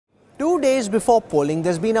2 days before polling,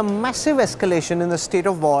 there's been a massive escalation in the state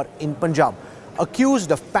of war in Punjab.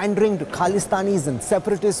 Accused of pandering to Khalistanis and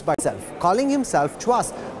separatists by himself, calling himself Chwas,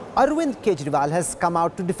 Arvind Kejriwal has come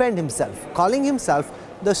out to defend himself, calling himself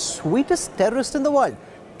the sweetest terrorist in the world.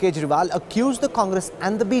 Kejriwal accused the Congress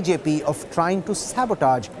and the BJP of trying to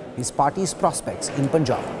sabotage his party's prospects in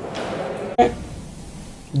Punjab.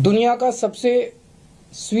 दुनिया का सबसे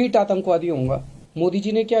sweet आतंकवादी होऊंगा। मोदी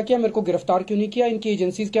जी ने क्या किया, मेरे को गिरफ्तार क्यों नहीं किया? इनकी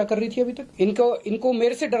एजेंसीज क्या कर रही थी अभी तक? इनको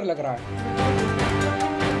मेरे से डर लग रहा है।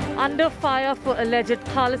 Under fire for alleged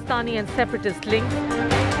Khalistani and separatist links,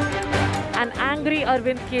 an angry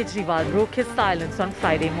Arvind Kejriwal broke his silence on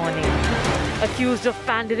Friday morning. Accused of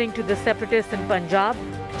pandering to the separatists in Punjab,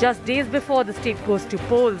 just days before the state goes to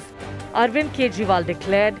polls, Arvind Kejriwal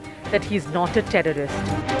declared that he is not a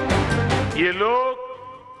terrorist. ये लोग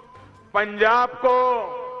पंजाब को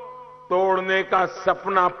तोड़ने का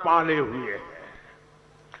सपना पाले हुए हैं।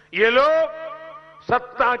 ये लोग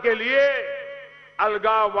सत्ता के लिए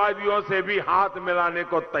अलगाववादियों से भी हाथ मिलाने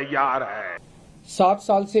को तैयार है। 7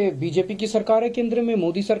 साल से बीजेपी की सरकार है, केंद्र में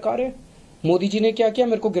मोदी सरकार है। मोदी जी ने क्या किया,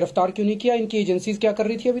 मेरे को गिरफ्तार क्यों नहीं किया? इनकी एजेंसीज क्या कर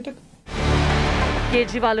रही थी अभी तक?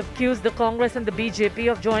 Kejriwal accused the Congress and the BJP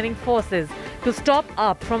of joining forces to stop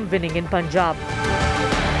AAP from winning in Punjab.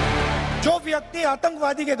 जो व्यक्ति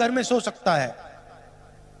आतंकवादी के घर में सो सकता है,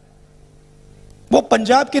 वो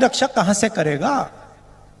पंजाब की रक्षा कहां से करेगा?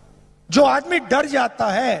 जो आदमी डर जाता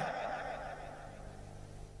है,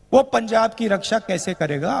 वो पंजाब की रक्षा कैसे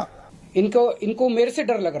करेगा? इनको मेरे से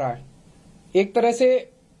डर लग रहा है। एक तरह से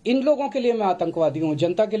इन लोगों के लिए मैं आतंकवादी हूँ।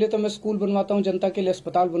 जनता के लिए तो मैं स्कूल बनवाता हूँ, जनता के लिए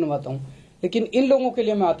अस्पताल बनवाता हूँ, लेकिन इन लोगों के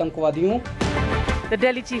लिए मैं आतंकवादी हूँ। The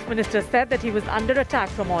Delhi Chief Minister said that he was under attack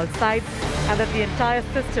from all sides and that the entire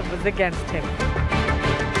system was against him.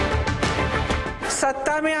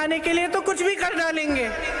 सत्ता में आने के लिए तो कुछ भी कर डालेंगे।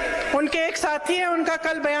 उनके एक साथी हैं, उनका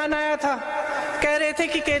कल बयान आया था, कह रहे थे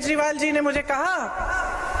कि केजरीवाल जी ने मुझे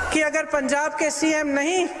कहा कि अगर पंजाब के सीएम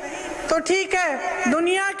नहीं तो ठीक है,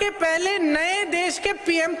 दुनिया के पहले नए देश के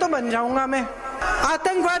पीएम तो बन जाऊंगा मैं।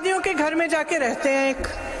 आतंकवादियों के घर में जाके रहते हैं एक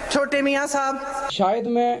छोटे मियां साहब। शायद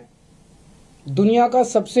मैं दुनिया का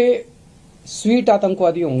सबसे स्वीट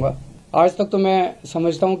आतंकवादी होऊंगा। आज तक तो मैं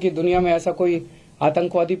समझता हूं कि दुनिया में ऐसा कोई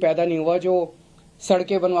आतंकवादी पैदा नहीं हुआ जो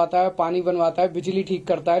सड़कें बनवाता है, पानी बनवाता है, बिजली ठीक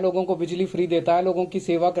करता है, लोगों को बिजली फ्री देता है, लोगों की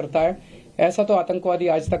सेवा करता है। ऐसा तो आतंकवादी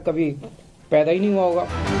आज तक कभी पैदा ही नहीं हुआ होगा।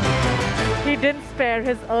 He didn't spare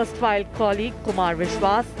his erstwhile colleague Kumar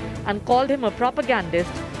Vishwas and called him a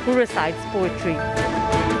propagandist who recites poetry.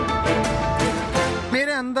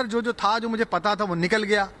 मेरे अंदर जो था, जो मुझे पता था, वो निकल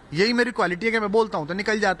गया। यही मेरी क्वालिटी है कि मैं बोलता हूँ तो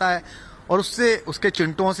निकल जाता है। और उससे उसके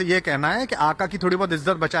चिंटुओं से ये कहना है कि आका की थोड़ी बहुत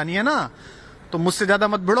इज्जत बचानी है ना, तो मुझसे ज्यादा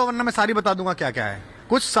मत भिड़ो, वरना मैं सारी बता दूंगा क्या क्या है।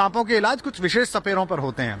 कुछ सांपों के इलाज कुछ विशेष सपेरों पर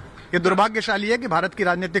होते हैं। ये दुर्भाग्यशाली है कि भारत की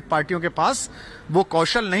राजनीतिक पार्टियों के पास वो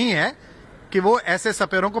कौशल नहीं है कि वो ऐसे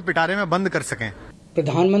सपेरों को पिटारे में बंद कर सकें।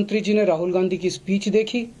 प्रधानमंत्री जी ने राहुल गांधी की स्पीच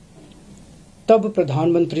देखी, तब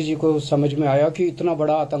प्रधानमंत्री जी को समझ में आया कि इतना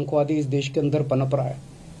बड़ा आतंकवादी इस देश के अंदर पनप रहा है।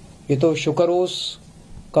 ये तो शुक्र उस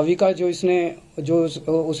कवि का जो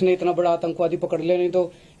उसने इतना बड़ा आतंकवादी पकड़ लिया, नहीं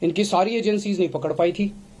तो इनकी सारी एजेंसीज नहीं पकड़ पाई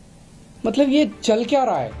थी। मतलब ये चल क्या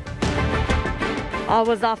रहा है?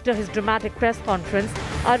 Hours after his dramatic press conference,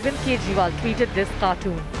 Arvind Kejriwal tweeted this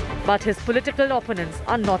cartoon, but his political opponents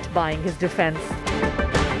are not buying his defense.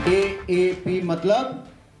 AAP मतलब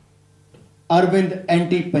अरविंद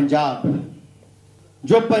एंटी पंजाब,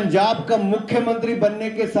 जो पंजाब का मुख्यमंत्री बनने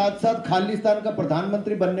के साथ साथ खालिस्तान का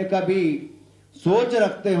प्रधानमंत्री बनने का भी सोच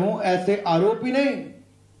रखते हो, ऐसे आरोपी नहीं,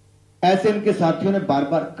 ऐसे इनके साथियों ने बार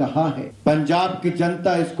बार कहा है। पंजाब की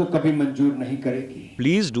जनता इसको कभी मंजूर नहीं करेगी।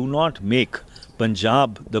 Please do not make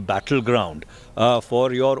Punjab the battleground for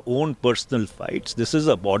your own personal fights. This is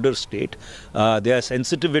a border state. There are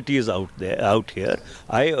sensitivities out here.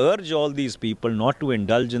 I urge all these people not to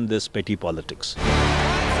indulge in this petty politics.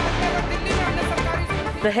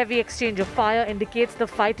 The heavy exchange of fire indicates the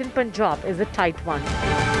fight in Punjab is a tight one.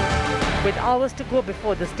 With hours to go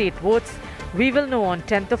before the state votes, we will know on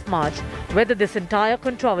 10th of March whether this entire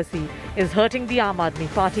controversy is hurting the Aam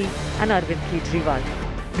Aadmi Party and Arvind Kejriwal.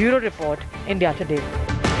 Bureau Report, India Today.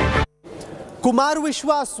 Kumar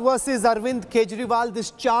Vishwas versus Arvind Kejriwal,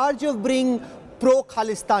 this charge of being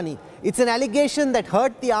pro-Khalistani. It's an allegation that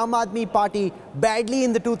hurt the Aam Aadmi Party badly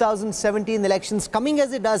in the 2017 elections, coming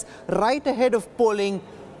as it does right ahead of polling.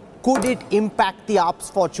 Could it impact the AAP's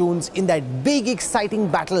fortunes in that big, exciting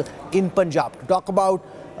battle in Punjab? To talk about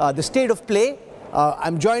the state of play,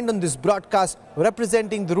 I'm joined on this broadcast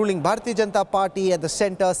representing the ruling Bharatiya Janata Party at the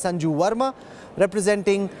centre, Sanju Verma.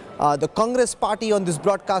 Representing the Congress Party on this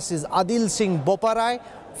broadcast is Adil Singh Boparai.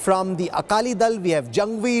 From the Akali Dal, we have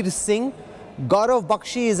Jangveer Singh. Gaurav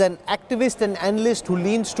Bakshi is an activist and analyst who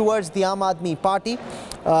leans towards the Aam Aadmi Party.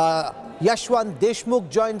 Yashwant Deshmukh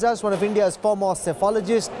joins us, one of India's foremost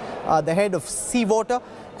cephologists, the head of Sea Voter.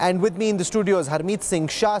 And with me in the studio is Harmeet Singh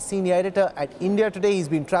Shah, senior editor at India Today. He's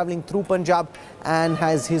been travelling through Punjab and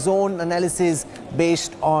has his own analysis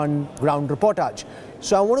based on ground reportage.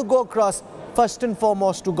 So I want to go across first and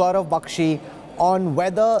foremost to Gaurav Bakshi on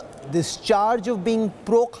whether this charge of being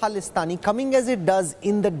pro-Khalistani, coming as it does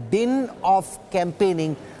in the din of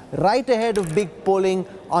campaigning right ahead of big polling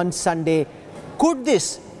on Sunday, could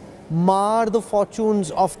this mar the fortunes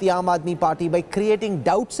of the Aam Aadmi Party by creating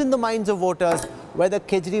doubts in the minds of voters whether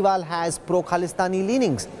Kejriwal has pro-Khalistani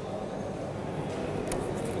leanings?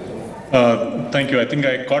 Thank you. I think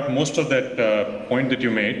I caught most of that point that you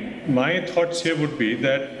made. My thoughts here would be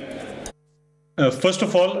that, first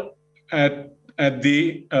of all, at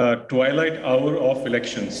the twilight hour of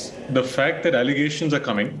elections, the fact that allegations are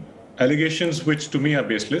coming, allegations which to me are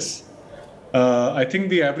baseless, I think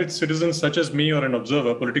the average citizen such as me or an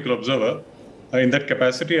observer, political observer, in that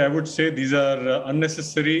capacity, I would say these are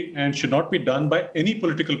unnecessary and should not be done by any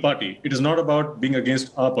political party. It is not about being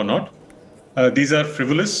against AAP or not. These are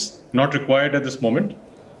frivolous, not required at this moment.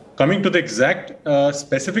 Coming to the exact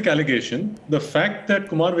specific allegation, the fact that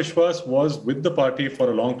Kumar Vishwas was with the party for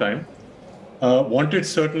a long time, wanted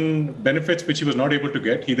certain benefits which he was not able to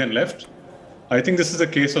get, he then left. I think this is a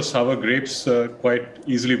case of sour grapes, quite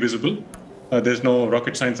easily visible. There's no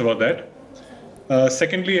rocket science about that.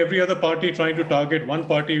 Secondly, every other party trying to target one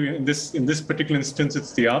party, in this particular instance,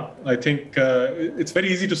 it's the AAP. I think it's very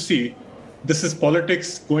easy to see this is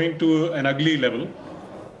politics going to an ugly level.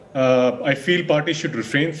 I feel parties should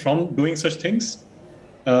refrain from doing such things.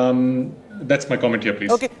 That's my comment here,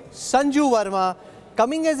 please. Okay, Sanju Verma,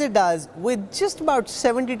 coming as it does, with just about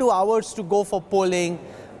 72 hours to go for polling,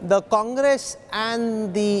 the Congress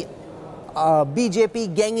and the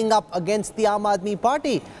BJP ganging up against the Aam Aadmi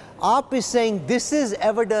Party. AAP is saying this is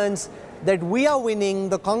evidence that we are winning,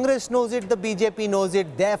 the Congress knows it, the BJP knows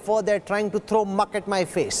it, therefore they're trying to throw muck at my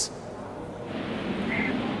face.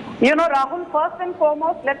 You know, Rahul, first and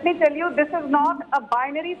foremost, let me tell you, this is not a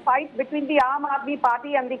binary fight between the Aam Aadmi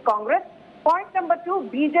Party and the Congress. Point number two,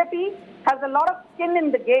 BJP has a lot of skin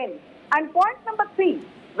in the game. And point number three,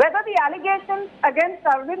 whether the allegations against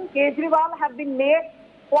Arvind Kejriwal have been made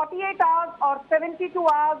 48 hours or 72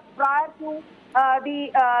 hours prior to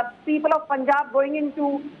the people of Punjab going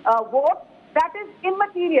into vote, that is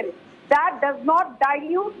immaterial. That does not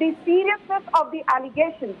dilute the seriousness of the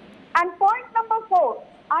allegations. And point number four,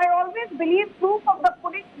 I always believe proof of the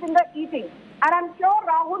pudding is in the eating. And I'm sure,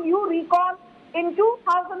 Rahul, you recall in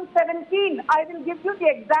 2017, I will give you the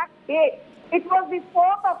exact date. It was the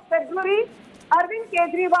 4th of February, Arvind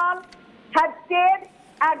Kejriwal had stayed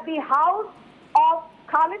at the house of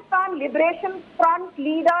Khalistan Liberation Front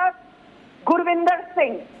leader Gurvinder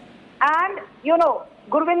Singh. And, you know,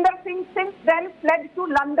 Gurvinder Singh since then fled to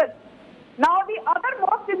London. Now, the other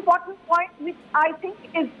most important point, which I think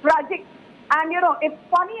is tragic, and, you know, it's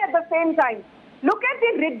funny at the same time. Look at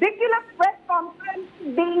the ridiculous press conference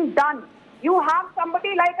being done. You have somebody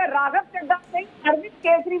like a Raghav Chadda saying Arvind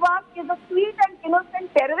Kejriwal is a sweet and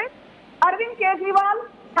innocent terrorist. Arvind Kejriwal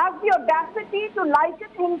has the audacity to liken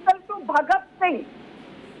himself to Bhagat Singh.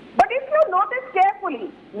 But if you notice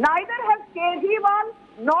carefully, neither has Kejriwal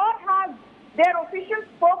nor has their official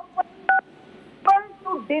spokesperson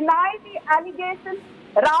to deny the allegations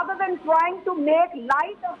rather than trying to make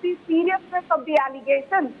light of the seriousness of the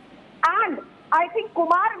allegations. And I think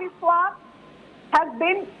Kumar Vishwas has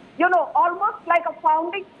been, you know, almost like a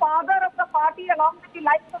founding father of the party along with the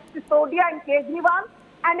likes of Sisodia and Kejriwal.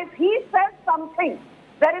 And if he says something,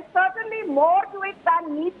 there is certainly more to it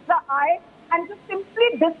than meets the eye. And to simply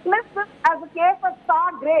dismiss this as a case of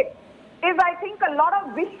sour grapes is, I think, a lot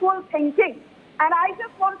of wishful thinking. And I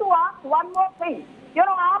just want to ask one more thing. You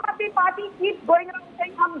know, Aam Aadmi Party keeps going around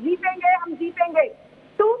saying, hum jeetenge.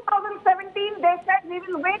 2017, they said we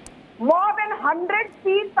will win more than 100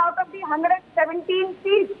 seats out of the 117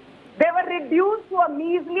 seats. They were reduced to a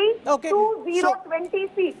measly 2020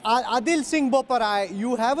 seats. Adil Singh Boparai,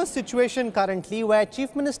 you have a situation currently where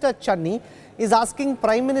Chief Minister Channi is asking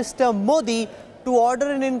Prime Minister Modi to order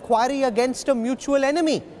an inquiry against a mutual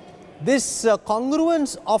enemy. This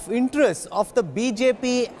congruence of interests of the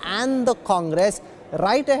BJP and the Congress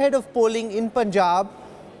right ahead of polling in Punjab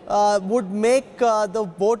would make the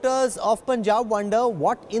voters of Punjab wonder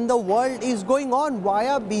what in the world is going on. Why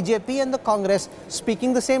are BJP and the Congress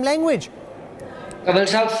speaking the same language? Kanwal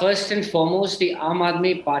Sahab, first and foremost, the Aam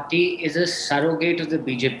Aadmi Party is a surrogate of the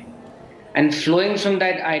BJP. And flowing from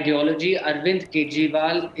that ideology, Arvind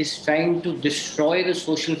Kejriwal is trying to destroy the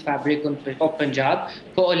social fabric of Punjab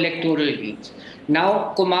for electoral gains.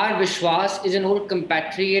 Now, Kumar Vishwas is an old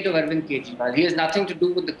compatriot of Arvind Kejriwal. He has nothing to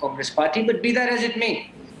do with the Congress party, but be that as it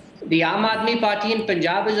may, the Aam Aadmi Party in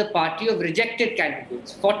Punjab is a party of rejected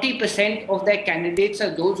candidates. 40% of their candidates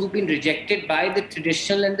are those who've been rejected by the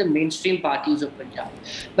traditional and the mainstream parties of Punjab.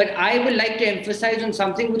 But I would like to emphasize on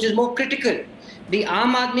something which is more critical. The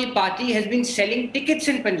Aam Aadmi Party has been selling tickets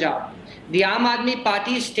in Punjab. The Aam Aadmi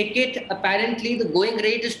Party's ticket, apparently the going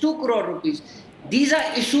rate is 2 crore rupees. These are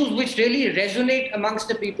issues which really resonate amongst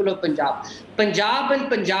the people of Punjab. Punjab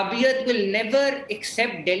and Punjabiyat will never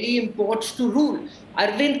accept Delhi imports to rule.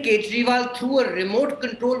 Arvind Kejriwal, through a remote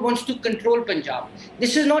control, wants to control Punjab.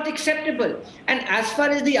 This is not acceptable. And as far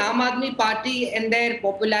as the Aam Aadmi Party and their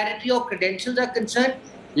popularity or credentials are concerned,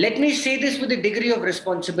 let me say this with a degree of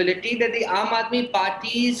responsibility, that the Aam Aadmi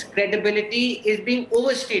Party's credibility is being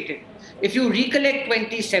overstated. If you recollect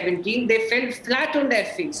 2017, they fell flat on their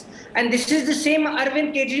face. And this is the same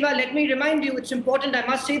Arvind Kejriwal. Let me remind you, it's important, I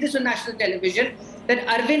must say this on national television, that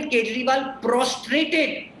Arvind Kejriwal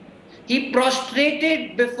prostrated. He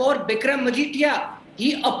prostrated before Bikram Majitia.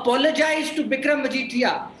 He apologized to Bikram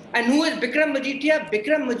Majitia. And who is Bikram Majitia?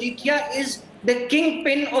 Bikram Majitia is the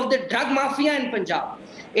kingpin of the drug mafia in Punjab.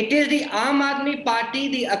 It is the Aam Aadmi Party,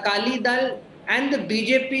 the Akali Dal and the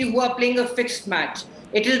BJP who are playing a fixed match.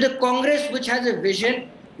 It is the Congress which has a vision,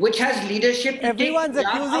 which has leadership. Everyone's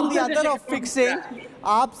accusing the other of fixing.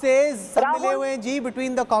 Aap says sab mile hue hain ji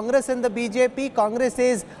between the Congress and the BJP. Congress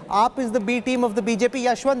says Aap is the B team of the BJP.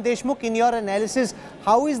 Yashwant Deshmukh, in your analysis,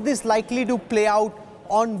 how is this likely to play out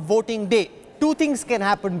on voting day? Two things can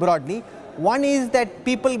happen broadly. One is that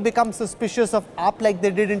people become suspicious of Aap like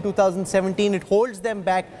they did in 2017. It holds them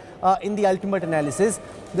back in the ultimate analysis.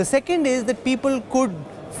 The second is that people could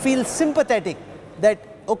feel sympathetic that,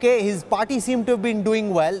 okay, his party seemed to have been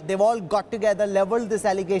doing well. They've all got together, leveled this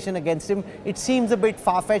allegation against him. It seems a bit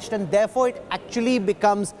far-fetched, and therefore it actually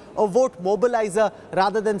becomes a vote mobilizer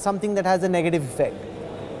rather than something that has a negative effect.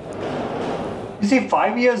 You see,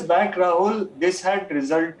 5 years back, Rahul, this had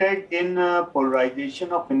resulted in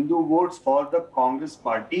polarization of Hindu votes for the Congress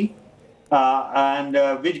party,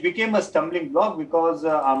 which became a stumbling block because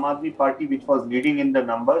Aam Aadmi Party, which was leading in the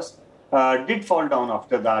numbers, did fall down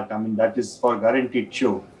after that. I mean, that is for guaranteed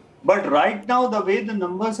sure. But right now, the way the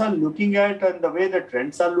numbers are looking at and the way the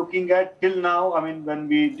trends are looking at till now, I mean, when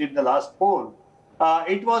we did the last poll,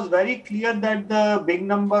 it was very clear that the big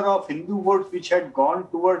number of Hindu votes which had gone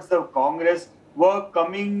towards the Congress were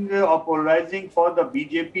coming or polarizing for the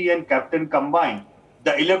BJP and Captain combined.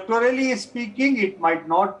 The electorally speaking, it might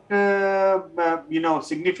not,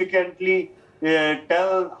 significantly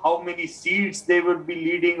tell how many seats they would be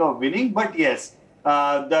leading or winning. But yes,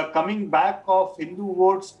 the coming back of Hindu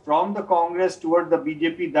votes from the Congress toward the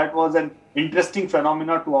BJP, that was an interesting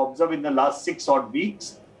phenomenon to observe in the last 6 odd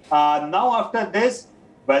weeks. Now after this,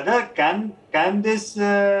 whether can this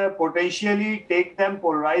potentially take them,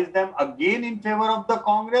 polarize them again in favor of the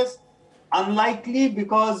Congress? Unlikely,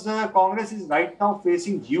 because Congress is right now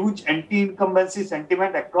facing huge anti-incumbency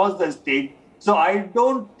sentiment across the state. So I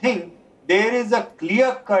don't think there is a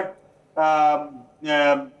clear-cut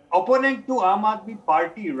opponent to Aam Aadmi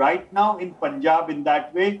Party right now in Punjab in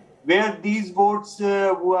that way, where these votes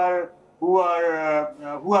who are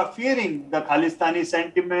fearing the Khalistani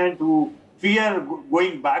sentiment, who fear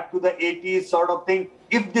going back to the 80s sort of thing,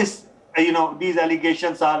 if this, these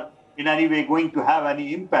allegations are in any way going to have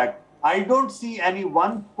any impact, I don't see any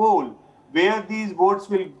one poll where these votes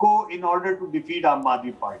will go in order to defeat Aam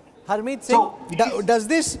Aadmi Party. Harmeet Singh, does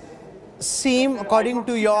this seem, according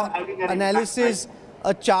to your analysis,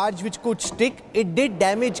 a charge which could stick? It did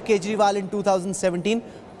damage Kejriwal in 2017.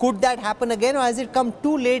 Could that happen again, or has it come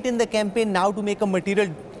too late in the campaign now to make a material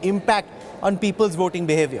impact on people's voting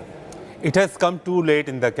behavior? It has come too late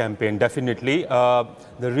in the campaign, definitely.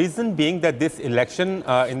 The reason being that this election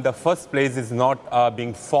in the first place is not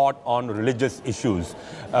being fought on religious issues.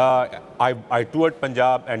 I toured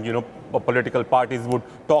Punjab, and political parties would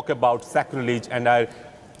talk about sacrilege, and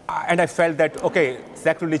I felt that, okay,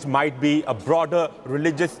 sacrilege might be a broader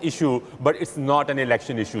religious issue, but it's not an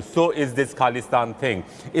election issue. So is this Khalistan thing.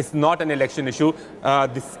 It's not an election issue.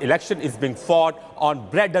 This election is being fought on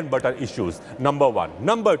bread and butter issues, number one.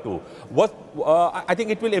 Number two, I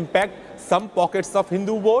think it will impact some pockets of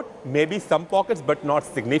Hindu vote, maybe some pockets, but not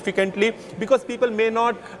significantly, because people may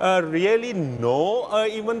not really know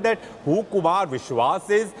even that who Kumar Vishwas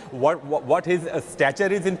is, what his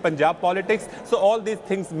stature is in Punjab politics. So all these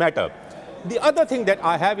things matter. The other thing that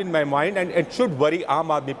I have in my mind, and it should worry Aam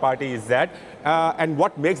Aadmi Party, is that and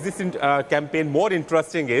what makes this campaign more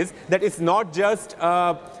interesting is that it's not just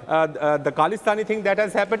the Khalistani thing that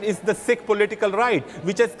has happened, is the Sikh political right,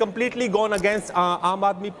 which has completely gone against Aam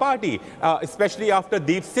Aadmi Party, especially after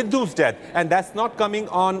Deep Sidhu's death. And that's not coming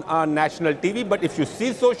on national TV. But if you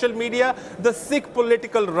see social media, the Sikh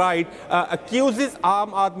political right accuses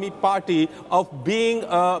Aam Aadmi Party of being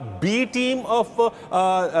a B team of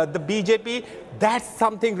the BJP. That's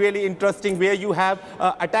something really interesting, where you have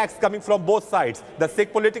attacks coming from both sides, the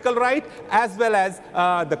Sikh political right as well as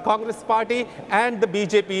the Congress party and the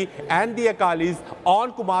BJP and the Akalis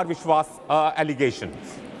on Kumar Vishwas allegations.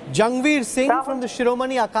 Jangveer Singh from the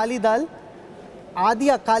Shiromani Akali Dal. Are the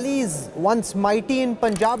Akalis, once mighty in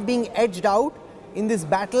Punjab, being edged out in this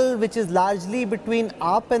battle which is largely between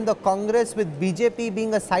AAP and the Congress, with BJP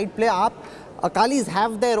being a side play? Akalis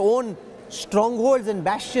have their own strongholds and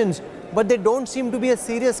bastions, but they don't seem to be a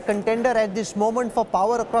serious contender at this moment for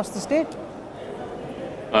power across the state.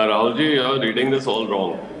 Rahulji, you're reading this all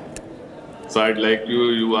wrong. So I'd like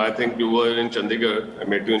I think you were in Chandigarh. I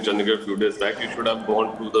met you in Chandigarh a few days back. You should have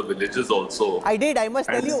gone to the villages also. I did. I must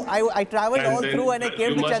tell you, I travelled all through and I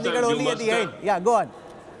came to Chandigarh only at the end. Yeah, go on.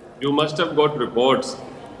 You must have got reports,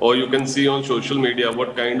 or you can see on social media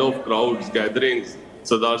what kind of crowds, gatherings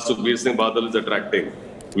Sardar Sukhbir Singh Badal is attracting.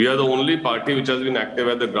 We are the only party which has been active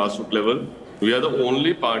at the grassroots level. We are the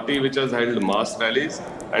only party which has held mass rallies,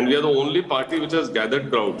 and we are the only party which has gathered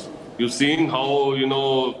crowds. You've seen how,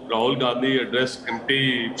 Rahul Gandhi addressed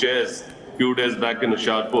empty chairs a few days back in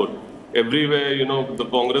Hoshiarpur. Everywhere, the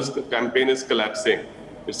Congress campaign is collapsing.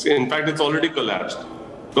 In fact, it's already collapsed.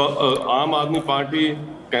 Aam Aadmi Party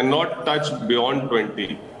cannot touch beyond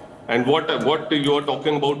 20. And what you were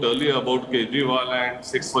talking about earlier about Kejriwal and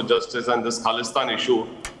Sikhs for Justice and this Khalistan issue,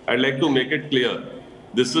 I'd like to make it clear.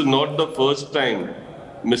 This is not the first time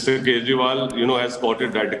Mr. Kejriwal, has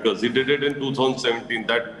spotted radicals. He did it in 2017.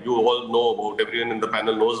 That you all know about. Everyone in the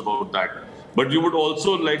panel knows about that. But you would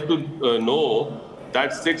also like to know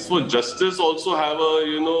that Sikhs for Justice also have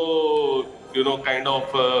a, kind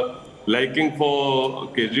of liking for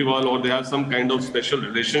Kejriwal, or they have some kind of special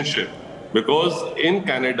relationship. Because in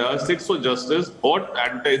Canada, Sikhs for Justice bought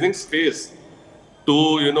advertising space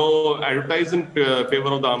to, advertise in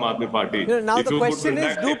favor of the Aam Aadmi Party. Now the question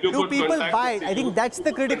is, do people buy? I think that's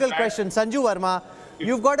the critical question. Sanju Verma,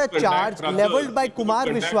 you've got a charge leveled by Kumar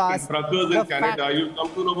Vishwas.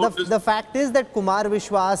 The fact is that Kumar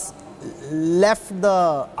Vishwas left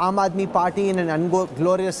the Aam Aadmi Party in an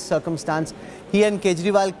inglorious circumstance. He and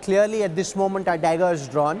Kejriwal clearly at this moment are daggers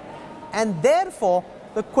drawn. And therefore,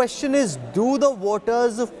 the question is, do the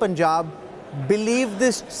voters of Punjab believe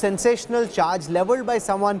this sensational charge leveled by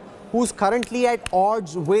someone who's currently at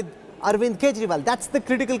odds with Arvind Kejriwal? That's the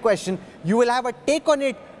critical question. You will have a take on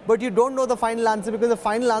it, but you don't know the final answer, because the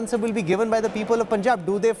final answer will be given by the people of Punjab.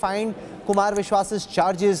 Do they find Kumar Vishwas's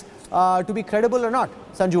charges to be credible or not?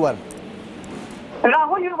 Sanju Verma.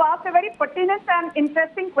 Rahul, you've asked a very pertinent and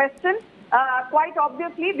interesting question. Quite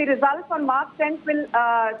obviously, the results on March 10th will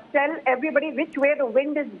tell everybody which way the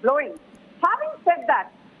wind is blowing. Having said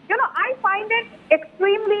that, I find it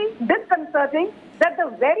extremely disconcerting that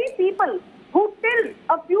the very people who till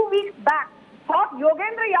a few weeks back thought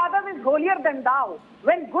Yogendra Yadav is holier than thou,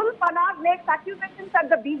 when Gul Panag makes accusations at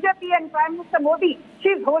the BJP and Prime Minister Modi,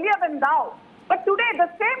 she's holier than thou. But today, the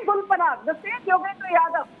same Gul Panag, the same Yogendra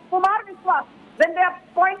Yadav, Kumar Vishwas, when they are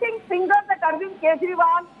pointing fingers at Arvind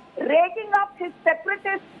Kejriwal, raking up his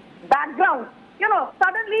separatist background,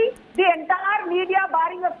 suddenly the entire media,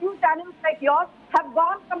 barring a few channels like yours, have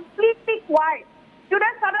gone completely quiet.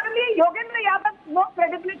 Today, suddenly, Yogendra Yadav, no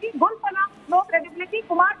credibility, Gul Panag, no credibility,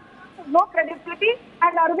 Kumar, no credibility,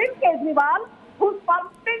 and Arvind Kejriwal, who's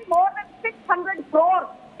pumping more than 600 crores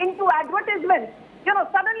into advertisements,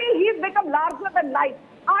 suddenly he's become larger than life.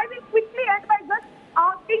 I will quickly end by just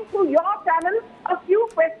asking through your channel a few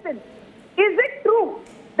questions. Is it true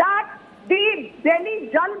that the Delhi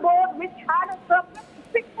Jal Board, which had a surplus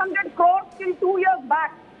of 600 crores till 2 years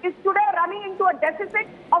back, is today running into a deficit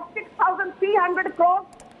of 6,300 crores?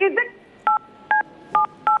 Is it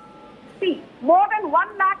more than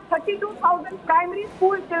 1,32,000 primary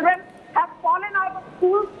school children have fallen out of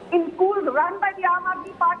schools in schools run by the Aam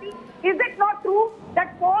Aadmi Party? Is it not true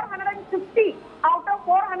that 450 out of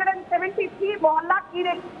 473 mohalla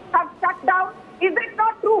clinics have shut down? Is it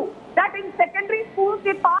not true that in secondary schools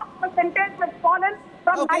the pass percentage has fallen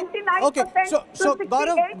from 99% So to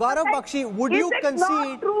 68%? Gaurav Bakshi, would you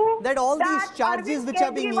concede that all these charges which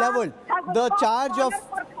are being levelled, the charge of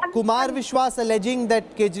Kumar Vishwas alleging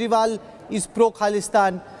that Kejriwal is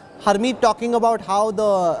pro-Khalistan, Harmeet talking about how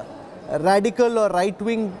the radical or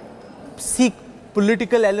right-wing Sikh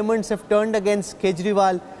political elements have turned against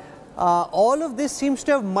Kejriwal. All of this seems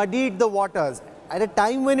to have muddied the waters. At a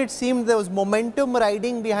time when it seemed there was momentum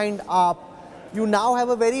riding behind AAP, you now have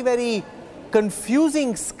a very, very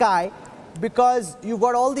confusing sky because you've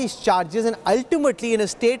got all these charges, and ultimately in a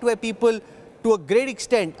state where people to a great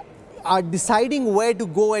extent are deciding where to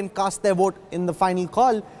go and cast their vote in the final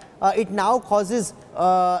call, it now causes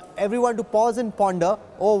everyone to pause and ponder,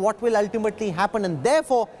 oh, what will ultimately happen, and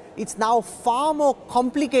therefore it's now far more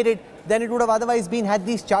complicated than it would have otherwise been had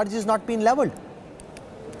these charges not been leveled.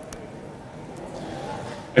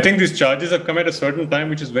 I think these charges have come at a certain time,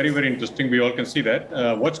 which is very, very interesting. We all can see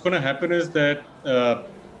that. What's going to happen is that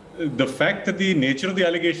the fact that the nature of the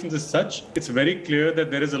allegations is such, it's very clear that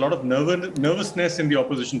there is a lot of nervousness in the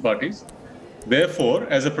opposition parties. Therefore,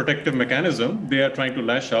 as a protective mechanism, they are trying to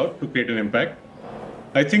lash out to create an impact.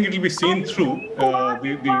 I think it will be seen through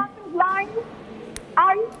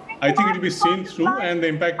I think it will be seen through, and the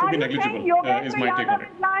impact will be negligible, is my take on it.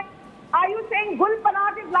 Are you saying Gul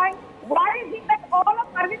Panat is lying? Why is it that all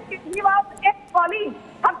of Arvind Kejriwal's ex-colleagues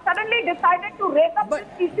have suddenly decided to rake up this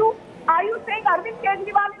issue? Are you saying Arvind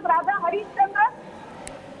Kejriwal is Radha Harish Chandra?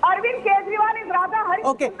 Arvind Kejriwal is Radha Harish Chandra.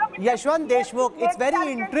 Okay, Yashwant Deshmukh, it's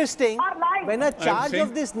very interesting when a charge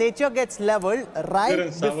of this nature gets leveled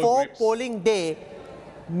right before polling day.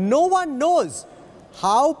 No one knows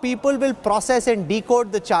how people will process and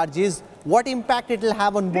decode the charges, what impact it will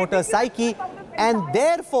have on voter psyche, and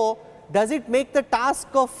therefore does it make the task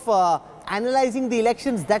of analyzing the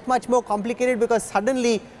elections that much more complicated, because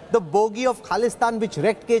suddenly the bogey of Khalistan, which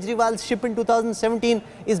wrecked Kejriwal's ship in 2017,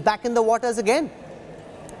 is back in the waters again?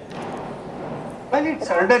 Well, it's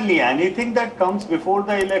certainly anything that comes before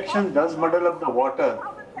the election does muddle up the water.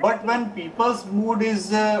 But when people's mood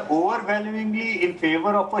is overwhelmingly in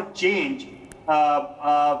favor of a change,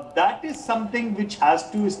 that is something which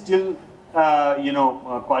has to still,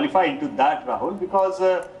 qualify into that, Rahul, because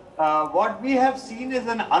what we have seen is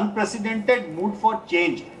an unprecedented mood for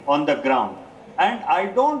change on the ground. And I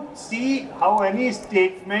don't see how any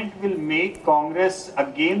statement will make Congress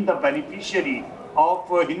again the beneficiary of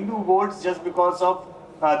Hindu votes just because of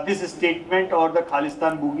this statement or the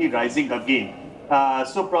Khalistan boogie rising again.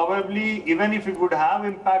 So probably, even if it would have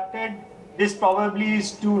impacted, this probably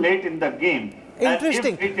is too late in the game.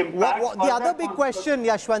 Interesting. The other big question,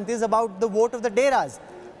 Yashwant, is about the vote of the Deras.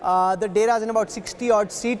 The Deras in about 60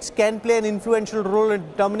 odd seats can play an influential role in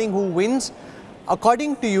determining who wins.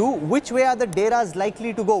 According to you, which way are the Deras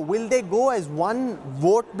likely to go? Will they go as one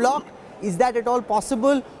vote block? Is that at all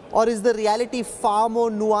possible? Or is the reality far more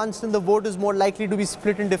nuanced and the vote is more likely to be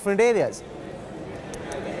split in different areas?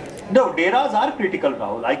 No, Deras are critical,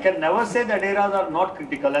 Rahul. I can never say that Deras are not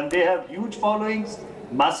critical, and they have huge followings,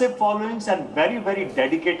 massive followings, and very, very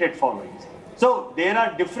dedicated followings. So there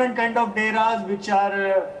are different kind of Deras which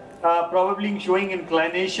are probably showing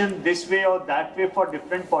inclination this way or that way for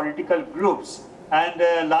different political groups.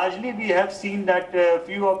 And largely we have seen that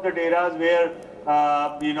few of the Deras where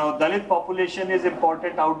Dalit population is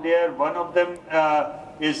important out there. One of them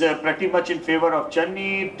is pretty much in favor of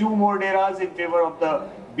Channi. Two more Deras in favor of the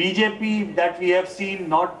BJP that we have seen,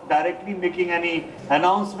 not directly making any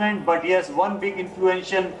announcement, but yes, one big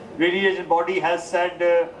influential religious body has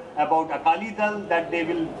said about Akali Dal that they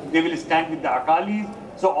will stand with the Akalis.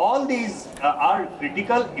 So all these are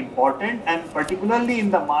critical, important, and particularly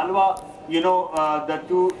in the Malwa, the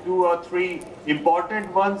two or three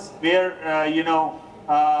important ones where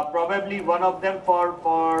probably one of them for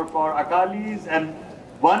Akalis and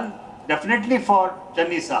one definitely for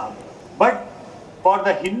Channi Sahab. But for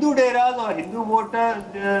the Hindu Deras or Hindu voter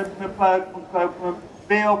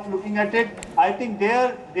way of looking at it, I think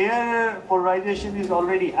their polarization is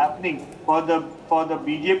already happening for the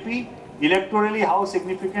BJP. Electorally, how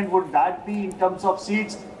significant would that be in terms of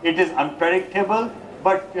seats? It is unpredictable.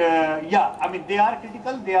 But yeah, I mean, they are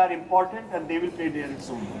critical, they are important, and they will play their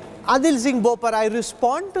own. Adil Singh Bopar, I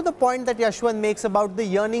respond to the point that Yashwant makes about the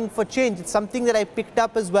yearning for change. It's something that I picked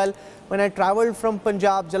up as well when I travelled from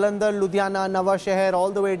Punjab, Jalandhar, Ludhiana, Nawashahar,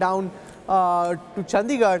 all the way down to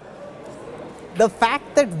Chandigarh. The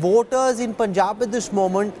fact that voters in Punjab at this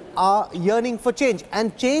moment are yearning for change,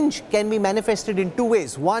 and change can be manifested in two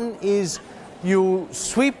ways. One is you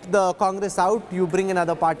sweep the Congress out, you bring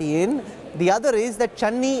another party in. The other is that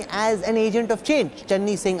Channi as an agent of change.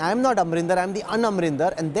 Channi saying, I am not Amrinder, I am the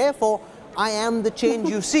un-Amrinder, and therefore I am the change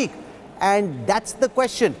you seek. And that's the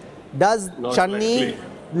question. Does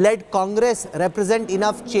Channi-led Congress represent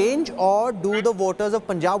enough change, or do the voters of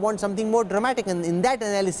Punjab want something more dramatic? And in that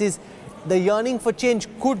analysis, the yearning for change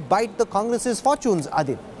could bite the Congress's fortunes,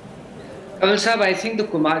 Adil. Well, Sahab, I think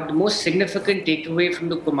the most significant takeaway from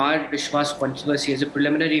the Kumar Vishwas controversy as a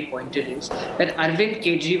preliminary pointer is that Arvind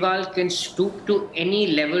Kejriwal can stoop to any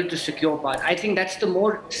level to secure power. I think that's the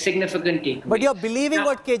more significant takeaway. But you're believing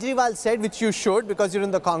what Kejriwal said, which you should because you're in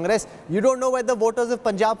the Congress. You don't know whether voters of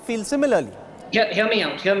Punjab feel similarly. Hear me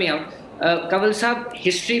out. Kanwal Sahab,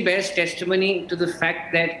 history bears testimony to the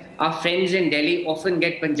fact that our friends in Delhi often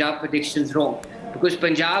get Punjab predictions wrong, because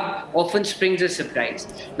Punjab often springs a surprise.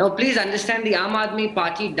 Now, please understand, the Aam Aadmi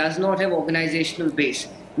Party does not have organizational base.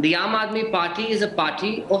 The Aam Aadmi Party is a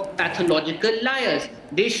party of pathological liars.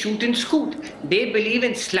 They shoot and scoot. They believe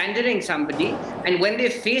in slandering somebody, and when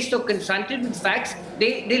they're faced or confronted with facts,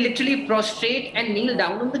 they literally prostrate and kneel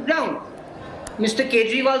down on the ground. Mr.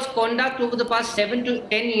 Kejriwal's conduct over the past 7 to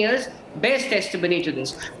 10 years bears testimony to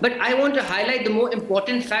this. But I want to highlight the more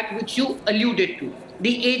important fact which you alluded to,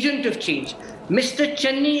 the agent of change. Mr.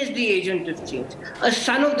 Channi is the agent of change, a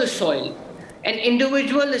son of the soil, an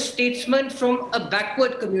individual, a statesman from a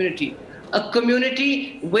backward community, a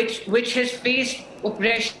community which has faced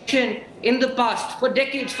oppression in the past for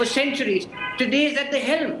decades, for centuries. Today is at the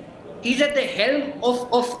helm. He's at the helm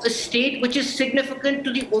of a state which is significant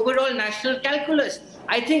to the overall national calculus.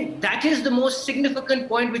 I think that is the most significant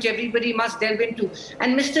point which everybody must delve into.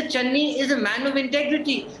 And Mr. Channi is a man of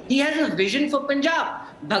integrity. He has a vision for Punjab.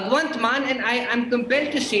 Bhagwant Mann, and I am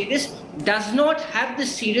compelled to say this, does not have the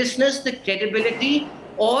seriousness, the credibility,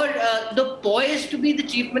 or the poise to be the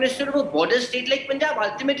Chief Minister of a border state like Punjab.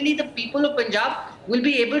 Ultimately, the people of Punjab will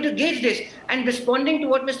be able to gauge this. And responding to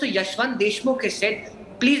what Mr. Yashwant Deshmukh has said,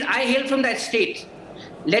 please, I hail from that state.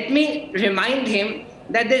 Let me remind him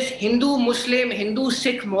that this Hindu-Muslim,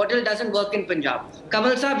 Hindu-Sikh model doesn't work in Punjab.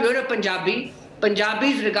 Kanwal Sahab, you're a Punjabi.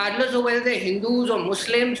 Punjabis, regardless of whether they're Hindus or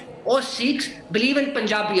Muslims or Sikhs, believe in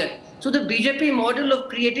Punjabiyat. So the BJP model of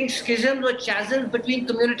creating schisms or chasms between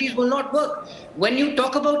communities will not work. When you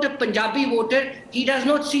talk about a Punjabi voter, he does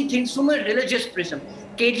not see things from a religious prism.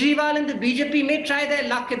 Kejriwal and the BJP may try their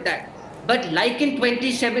luck at that. But like in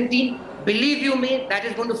 2017, believe you me, that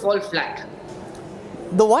is going to fall flat.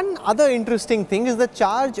 The one other interesting thing is the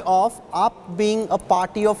charge of AAP being a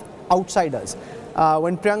party of outsiders.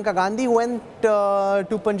 When Priyanka Gandhi went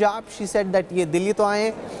to Punjab, she said that ye Delhi to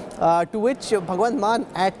aaye, to which Bhagwant Mann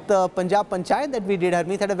at the Punjab Panchayat that we did,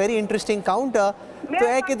 Harmeet, had a very interesting counter. To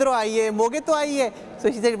hai kidro aayi hai, Moge to aayi hai.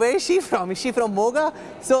 So she said, where is she from? Is she from Moga?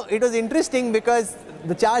 So it was interesting because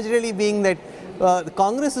the charge really being that the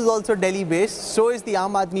Congress is also Delhi based, so is the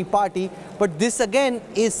Aam Aadmi Party. But this again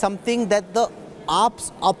is something that the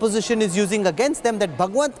AAP's opposition is using against them, that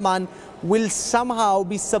Bhagwant Mann will somehow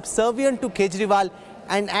be subservient to Kejriwal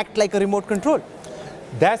and act like a remote control.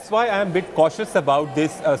 That's why I am a bit cautious about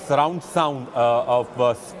this surround sound of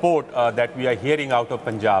sport that we are hearing out of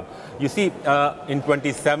Punjab. You see, in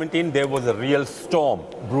 2017, there was a real storm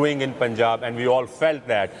brewing in Punjab, and we all felt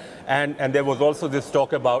that. And there was also this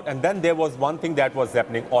talk about, and then there was one thing that was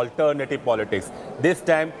happening, alternative politics. This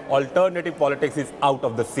time, alternative politics is out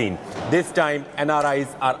of the scene. This time, NRIs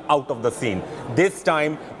are out of the scene. This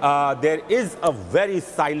time, there is a very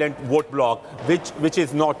silent vote bloc, which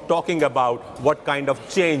is not talking about what kind of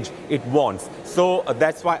change it wants. So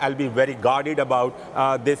that's why I'll be very guarded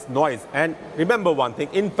about this noise. And remember one thing,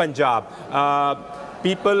 in Punjab,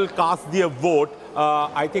 people cast their vote.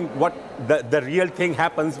 I think what the real thing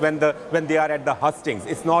happens when they are at the hustings.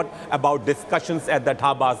 It's not about discussions at the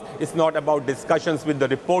dhabas. It's not about discussions with the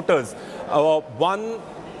reporters. One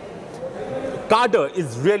cadre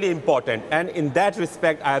is really important, and in that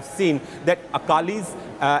respect, I have seen that Akalis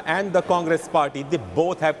and the Congress party, they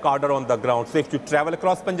both have cadre on the ground. So if you travel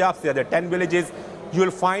across Punjab, say there are 10 villages, you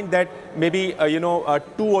will find that maybe 2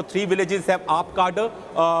 or 3 villages have AAP cadre.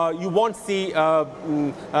 You won't see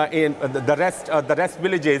in the rest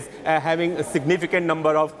villages having a significant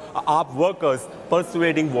number of AAP workers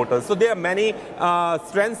persuading voters. So there are many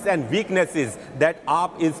strengths and weaknesses that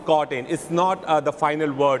AAP is caught in. It's not the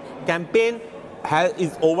final word. Campaign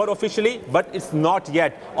is over officially, but it's not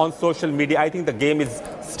yet on social media. I think the game is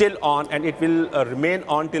still on, and it will remain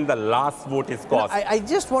on till the last vote is cast. I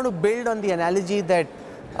just want to build on the analogy that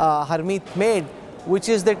Harmeet made, which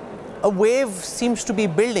is that a wave seems to be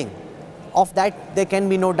building. Of that, there can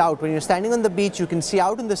be no doubt. When you're standing on the beach, you can see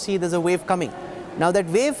out in the sea there's a wave coming. Now, that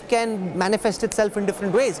wave can manifest itself in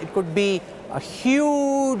different ways. It could be a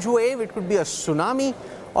huge wave, it could be a tsunami,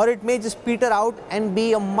 or it may just peter out and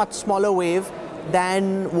be a much smaller wave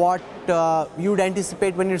than what you'd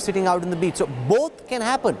anticipate when you're sitting out on the beach. So both can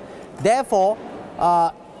happen. Therefore,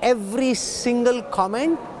 every single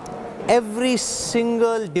comment, every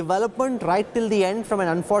single development right till the end, from an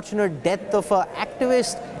unfortunate death of an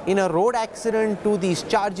activist in a road accident to these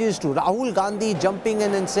charges to Rahul Gandhi jumping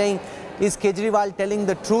in and saying, is Kejriwal telling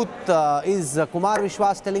the truth? Is Kumar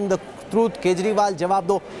Vishwas telling the truth? Kejriwal jawab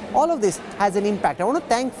do. All of this has an impact. I want to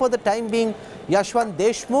thank for the time being Yashwant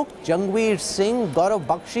Deshmukh, Jangveer Singh, Gaurav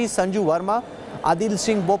Bakshi, Sanju Verma, Adil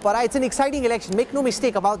Singh Bopara. It's an exciting election. Make no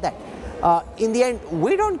mistake about that. In the end,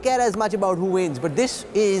 we don't care as much about who wins, but this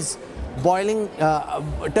is turning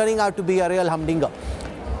out to be a real humdinger.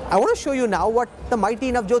 I want to show you now what the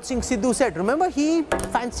mighty Navjot Singh Sidhu said. Remember, he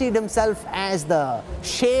fancied himself as the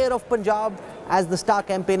Sher of Punjab, as the star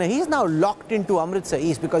campaigner. He's now locked into Amritsar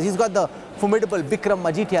East because he's got the formidable Bikram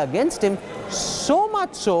Majithia against him. So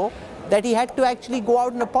much so that he had to actually go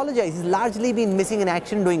out and apologize. He's largely been missing in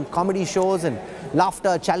action, doing comedy shows and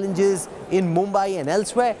laughter challenges in Mumbai and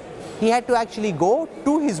elsewhere. He had to actually go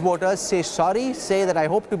to his voters, say sorry, say that I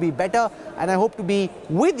hope to be better and I hope to be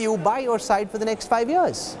with you by your side for the next 5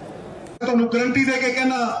 years. Guarantee दे के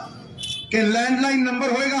कहना कि landline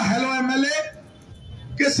number होएगा hello MLA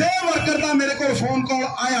किसी worker का मेरे को phone call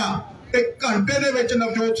आया ते घंटे दे विच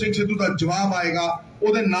नवजोत सिंह सिद्धू दा जवाब आएगा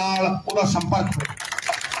ओदे नाल ओदा संपर्क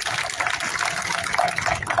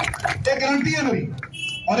ये गारंटी है मेरी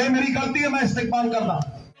और ये मेरी गलती है मैं इस्तेमाल करदा.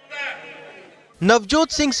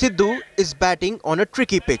 Navjot Singh Sidhu is batting on a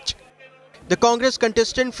tricky pitch. The Congress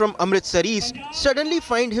contestant from Amritsar East suddenly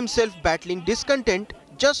finds himself battling discontent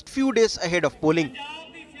just few days ahead of polling.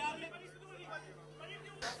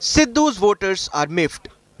 Sidhu's voters are miffed.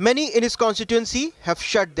 Many in his constituency have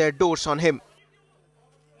shut their doors on him.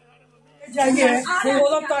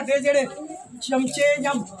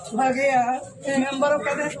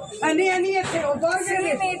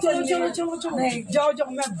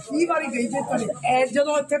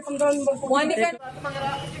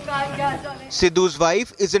 Sidhu's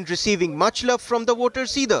wife isn't receiving much love from the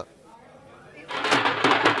voters either.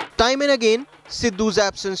 Time and again, Sidhu's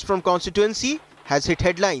absence from constituency has hit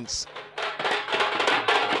headlines.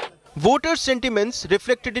 Voter sentiments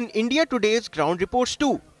reflected in India Today's ground reports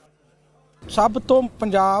too. ਸਭ ਤੋਂ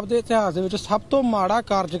ਪੰਜਾਬ ਦੇ ਇਤਿਹਾਸ ਦੇ ਵਿੱਚ ਸਭ ਤੋਂ ਮਾੜਾ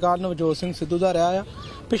ਕਾਰਜਕਾਲ ਨਵਜੋਤ ਸਿੰਘ ਸਿੱਧੂ ਦਾ ਰਿਹਾ ਆ.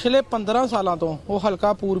 ਪਿਛਲੇ 15 ਸਾਲਾਂ ਤੋਂ ਉਹ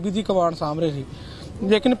ਹਲਕਾ ਪੂਰਬੀ ਦੀ ਕਮਾਨ ਸਾਂਭ ਰਹੇ ਸੀ,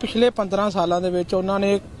 ਲੇਕਿਨ ਪਿਛਲੇ 15 ਸਾਲਾਂ ਦੇ ਵਿੱਚ ਉਹਨਾਂ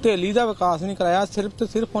ਨੇ ਢੇਲੀ ਦਾ ਵਿਕਾਸ ਨਹੀਂ ਕਰਾਇਆ. ਸਿਰਫ ਤੇ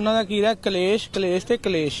ਸਿਰਫ ਉਹਨਾਂ ਦਾ ਕੀ ਰਿਹਾ ਕਲੇਸ਼ ਤੇ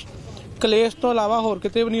ਕਲੇਸ਼ ਤੋਂ ਇਲਾਵਾ ਹੋਰ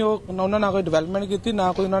ਕਿਤੇ ਵੀ ਨਹੀਂ ਉਹਨਾਂ ਨਾ ਕੋਈ ਡਿਵੈਲਪਮੈਂਟ ਕੀਤੀ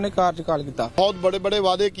ਨਾ ਕੋਈ ਉਹਨਾਂ ਨੇ ਕਾਰਜਕਾਲ ਕੀਤਾ. बहुत बड़े बड़े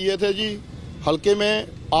वादे किए थे जी. हल्के में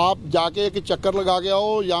आप जाके एक चक्कर लगा के आओ.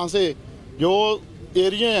 यहाँ से जो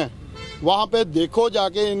एरिया हैं वहाँ पे देखो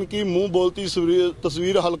जाके इनकी मुंह बोलती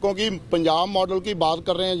तस्वीर हलकों की पंजाब मॉडल की बात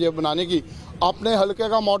कर रहे हैं ये बनाने की. अपने हलके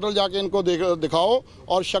का मॉडल जाके इनको दिखाओ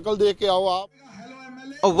और शक्ल देख के आओ आप.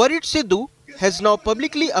 A worried Sidhu has now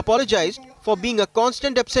publicly apologized for being a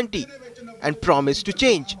constant absentee and promised to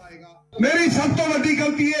change. मेरी सब तो बड़ी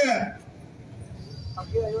गलती है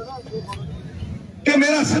कि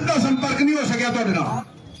मेरा सीधा संपर्क नहीं हो सकिया तुहाडे नाल.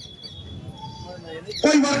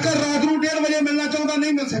 कोई वर्कर रात नूं 1:30 बजे मिलना चाहता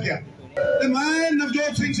नहीं मिल सकिया ते मैं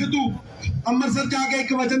नवजोत सिंह सिद्धू अमृतसर जाके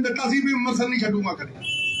एक वचन दिता सी भी अमृतसर नहीं छड्डूंगा कदे.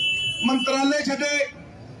 मंत्रालय छड्डे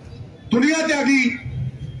दुनिया त्यागी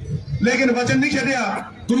लेकिन वचन नहीं छड्डिया.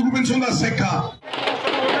 गुरु गोबिंद सिंह दा सिख आ.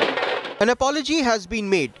 An apology has been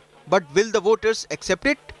made, but will the voters accept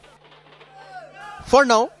it? For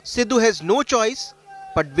now, Sidhu has no choice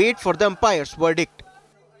but wait for the umpire's verdict.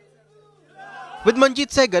 With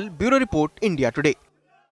Manjeet Sehgal, Bureau Report, India Today.